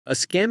A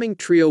scamming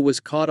trio was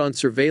caught on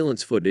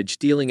surveillance footage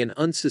stealing an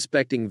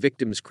unsuspecting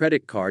victim's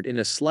credit card in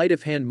a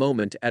sleight-of-hand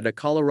moment at a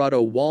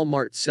Colorado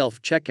Walmart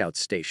self-checkout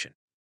station.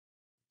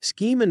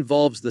 Scheme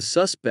involves the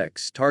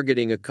suspects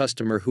targeting a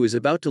customer who is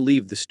about to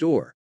leave the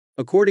store,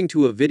 according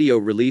to a video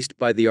released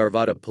by the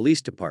Arvada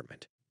Police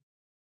Department.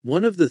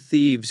 One of the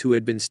thieves, who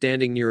had been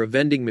standing near a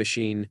vending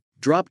machine,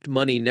 dropped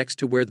money next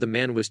to where the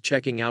man was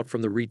checking out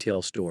from the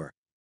retail store.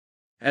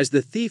 As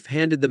the thief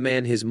handed the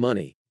man his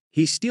money,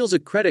 he steals a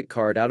credit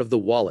card out of the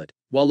wallet,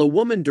 while a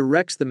woman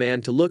directs the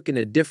man to look in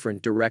a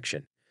different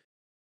direction.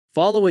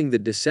 Following the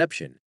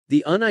deception,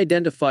 the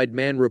unidentified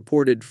man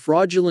reported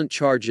fraudulent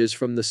charges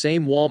from the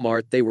same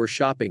Walmart they were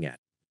shopping at,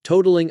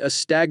 totaling a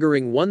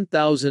staggering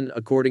 $1,000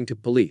 according to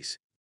police.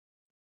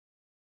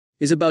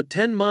 Is about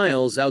 10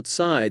 miles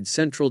outside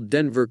central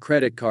Denver.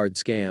 Credit card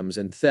scams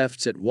and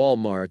thefts at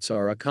Walmarts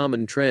are a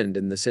common trend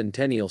in the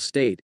Centennial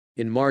State.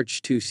 In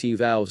March 2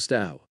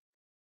 Stau.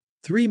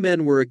 3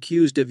 men were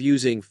accused of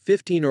using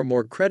 15 or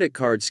more credit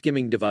card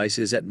skimming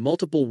devices at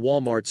multiple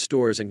Walmart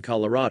stores in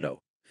Colorado,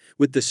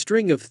 with the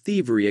string of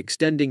thievery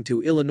extending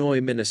to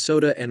Illinois,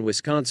 Minnesota, and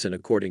Wisconsin,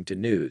 according to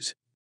news.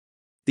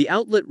 The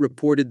outlet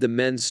reported the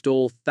men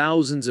stole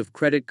thousands of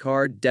credit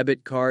card,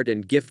 debit card,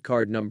 and gift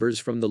card numbers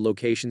from the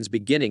locations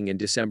beginning in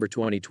December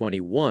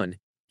 2021.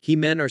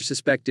 Men are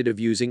suspected of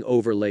using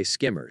overlay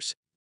skimmers,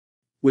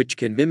 which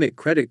can mimic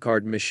credit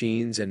card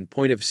machines and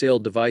point-of-sale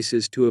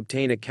devices to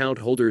obtain account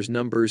holders'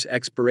 numbers,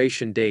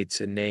 expiration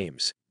dates, and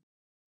names.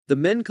 The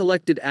men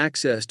collected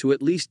access to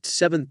at least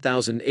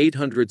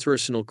 7,800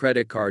 personal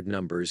credit card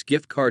numbers,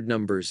 gift card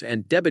numbers,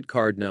 and debit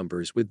card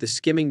numbers, with the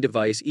skimming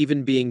device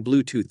even being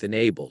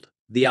Bluetooth-enabled,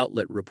 the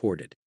outlet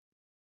reported.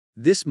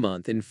 This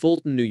month in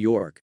Fulton, New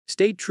York,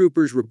 state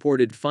troopers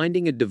reported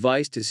finding a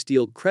device to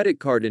steal credit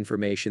card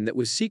information that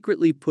was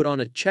secretly put on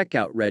a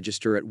checkout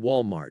register at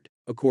Walmart,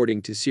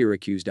 according to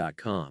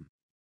Syracuse.com.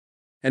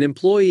 An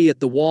employee at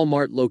the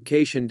Walmart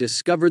location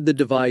discovered the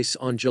device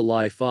on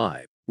July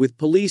 5, with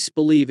police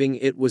believing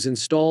it was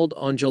installed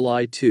on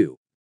July 2.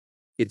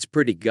 "It's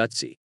pretty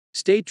gutsy,"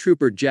 State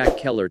Trooper Jack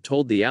Keller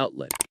told the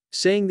outlet,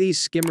 saying these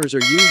skimmers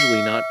are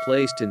usually not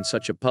placed in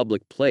such a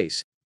public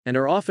place and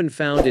are often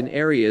found in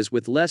areas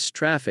with less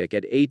traffic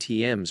at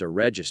ATMs or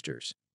registers.